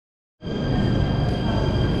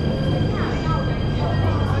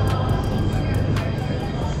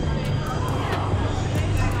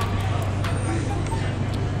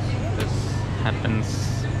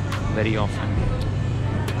very often.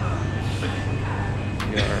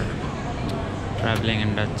 We are traveling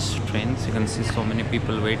in Dutch trains. You can see so many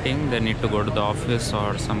people waiting. They need to go to the office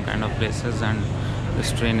or some kind of places, and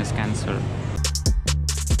this train is cancelled.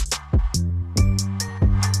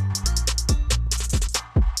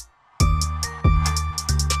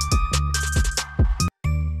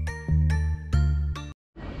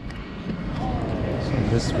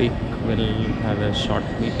 This week we'll have a short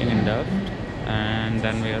meeting in Delft, and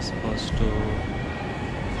then we are supposed to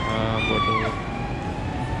go to,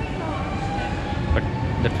 but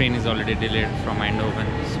the train is already delayed from Eindhoven,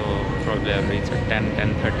 so probably I'll reach at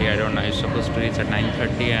 10:30. I don't know, it's supposed to reach at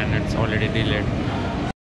 9:30 and it's already delayed.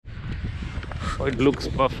 Oh, it looks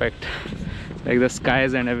perfect. Like the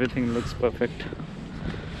skies and everything looks perfect.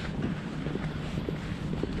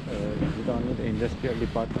 Is it only the industrial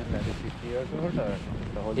department that is 50 years old, or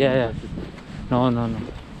the whole university? No.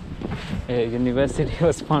 A university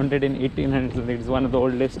was founded in 1800. It's one of the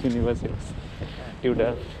oldest universities.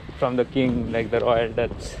 Tudor, from the king, like the Royal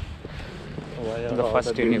Dutch. The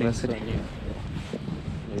first university.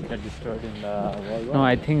 They got destroyed in the World War? No,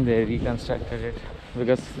 I think they reconstructed it,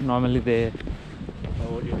 because normally they...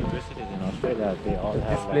 Old universities in Australia, they all have...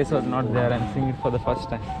 This place was not there. I'm seeing it for the first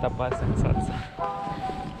time. Tapas and salsa.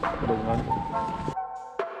 It is not there.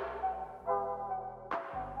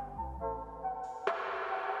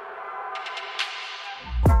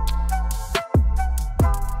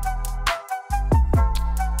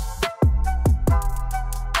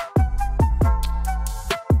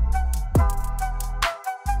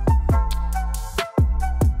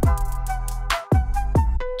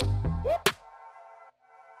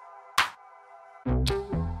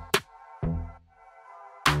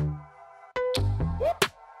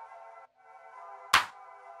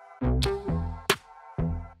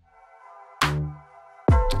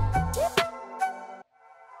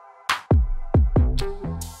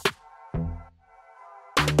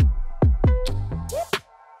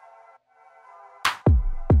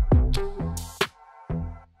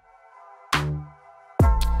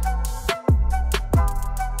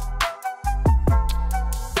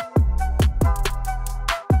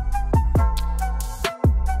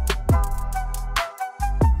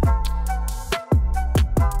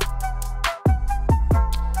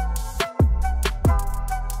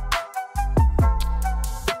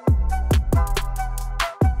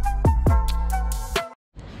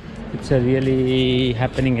 It's a really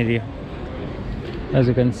happening area. As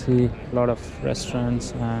you can see, a lot of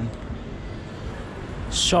restaurants and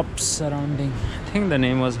shops surrounding. I think the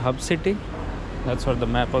name was Hub City. That's what the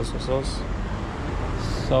map also shows.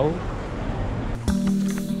 So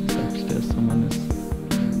upstairs someone is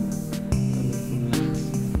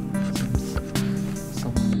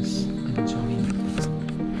enjoying.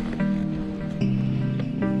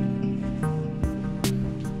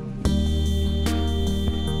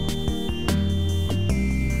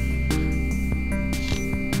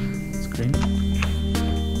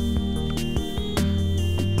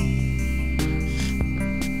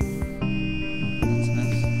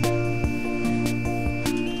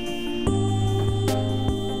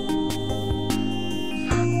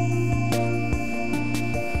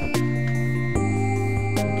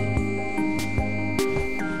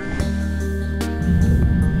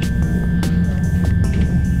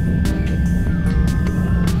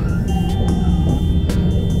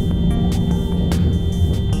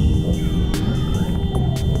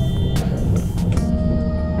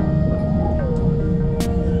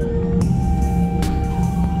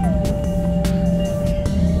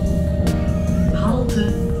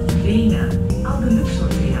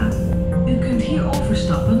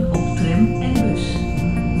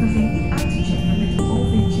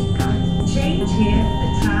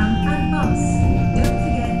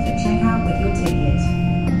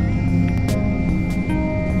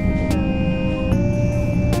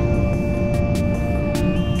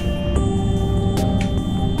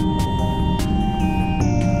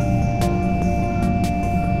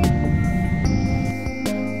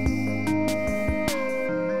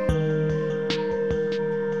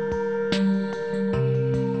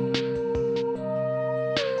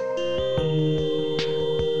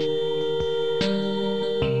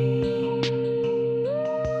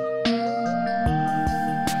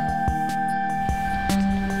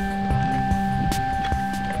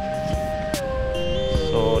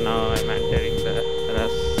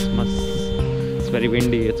 Very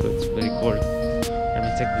windy, so it's very cold. Let me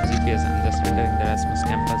check the GPS. I'm just entering the Erasmus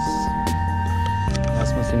campus,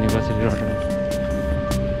 Erasmus University, Rotterdam.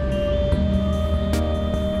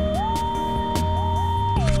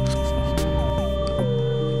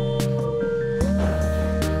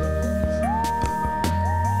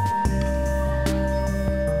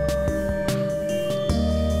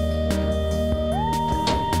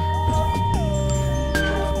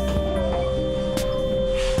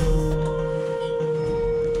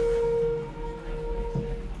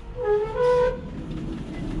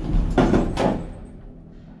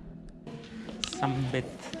 Sambit.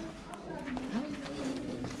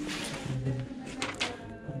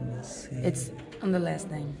 It's on the last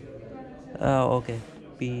name. Okay.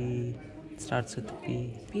 P starts with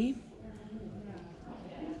P. P.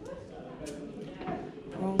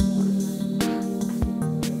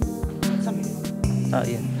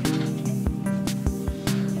 Yeah.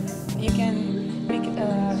 You can pick a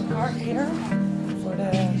card here for the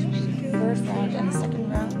first round and the second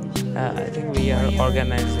round. I think we are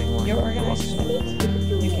organizing one. You're organizing it.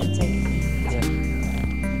 You can take it. Yeah.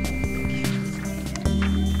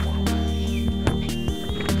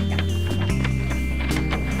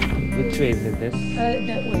 Which way is it this?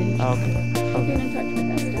 That way. Ah, okay. Have you been in touch with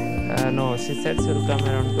Esther? No, she said she'll come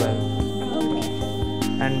around 12.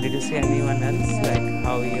 And did you see anyone else? Like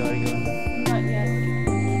how you are you? Not yet.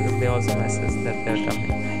 Because they also messaged that they're coming.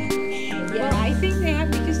 Well, I think they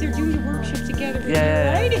have because they're doing the workshop together.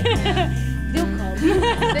 Yeah. Right? They'll come.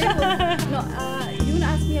 They will. No, Yoon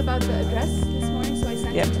asked me about the address this morning, so I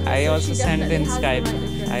sent it to her. I So also she sent in definitely has the Skype. right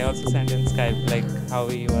address. I also sent in Skype like how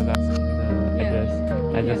he was asking the address.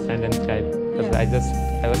 I just sent in Skype because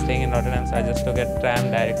I was staying in Rotterdam, so I just took a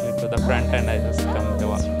tram directly to the front and I just come to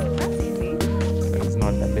walk. That's easy. So it's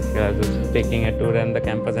not that difficult. I was just taking a tour on the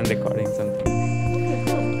campus and recording something. Okay,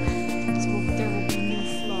 cool. So there will be new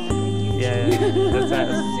vlog on YouTube. Yeah. That's why I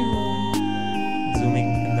was Zoom. zooming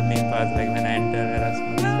in the main parts like when I enter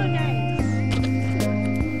Erasmus. Oh, nice.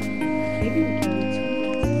 Maybe we can do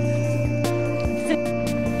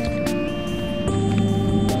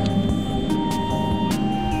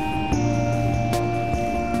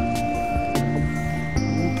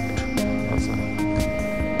Awesome.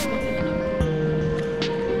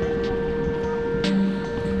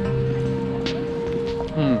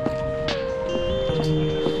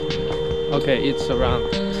 Okay, it's around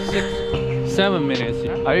 7 minutes.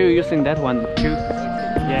 Are you using that one too?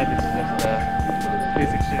 Yeah, this is just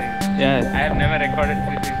 360. Yeah. I have never recorded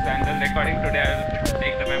 360. I'm just recording today. I will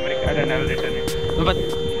take the memory card and I will return it. But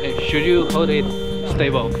should you hold it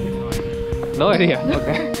stable? No idea.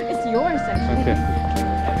 Okay. It's yours, actually. Okay.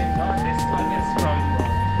 I mean, no, this one is from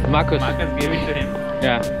Marcus. Marcus gave it to him.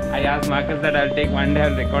 Yeah. I asked Marcus that I'll take one day,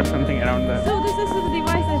 I'll record something around the... So this is the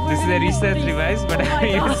device that This is a research device, but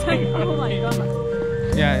I'm using Oh my god.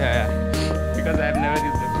 Yeah. because I've never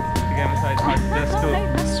used the camera, so I thought just to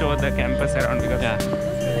show the campus around because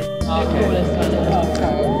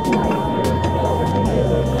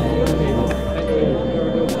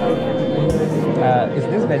Yeah. Is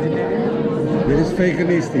this vegetarian? Dit is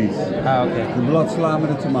veganistisch. Ah, okay. De bladsla met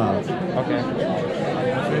een tomaat. Okay.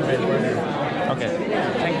 Okay.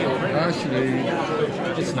 Thank you.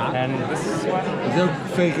 Alsjeblieft. It's not. And this is one? Het is ook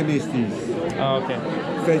veganistisch. Oh, okay.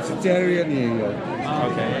 Vegetarian hier.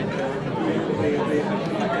 Okay.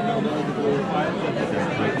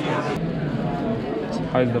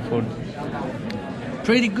 How is the food?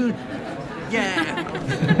 Pretty good. You're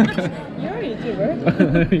a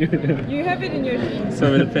YouTuber. You have it in your genes.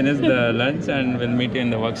 So we'll finish the lunch and we'll meet you in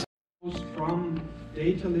the workshop. From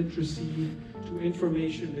data literacy to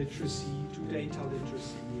information literacy to data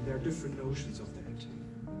literacy. There are different notions of that.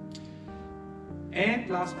 And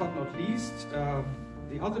last but not least,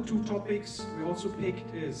 the other two topics we also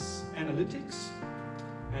picked is analytics.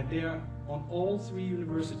 And there on all three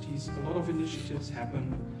universities, a lot of initiatives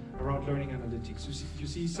happen around learning analytics. You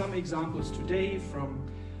see some examples today from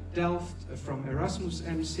Delft, from Erasmus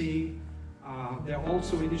MC. There are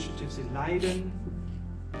also initiatives in Leiden.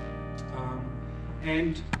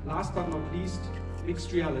 And last but not least,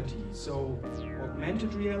 mixed reality. So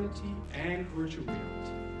augmented reality and virtual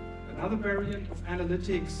reality. Another variant of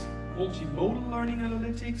analytics, multimodal learning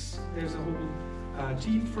analytics. There's a whole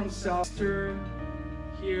team from Selster.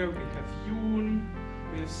 Here we have Yoon,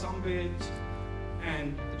 we have Sambit,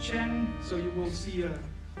 and Chen. So you will see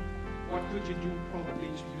what could you do probably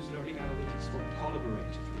to use learning analytics for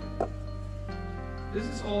collaborative learning. This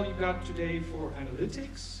is all you got today for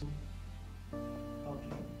analytics.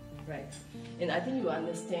 Okay, right. And I think you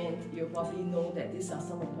understand, you probably know that these are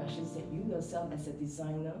some of the questions that you yourself as a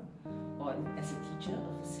designer or as a teacher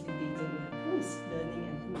or facilitator, who is learning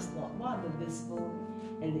and who is not, what are the visible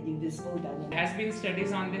and the invisible dynamics. There has been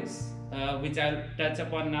studies on this, which I'll touch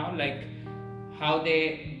upon now, like how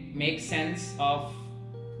they make sense of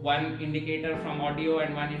one indicator from audio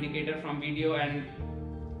and one indicator from video and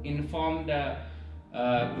inform the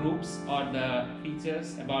groups or the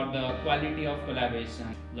teachers about the quality of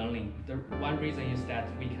collaboration. Learning. The one reason is that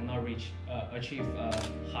we cannot achieve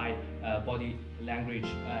high body language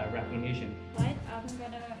recognition. Right, I'm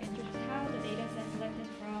going to introduce how the data set selected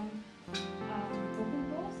from open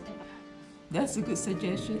source. That's a good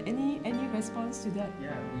suggestion. Any response to that?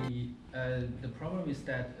 Yeah, the problem is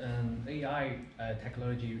that AI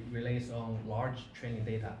technology relies on large training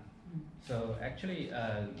data. So actually,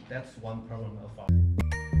 that's one problem of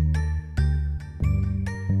ours.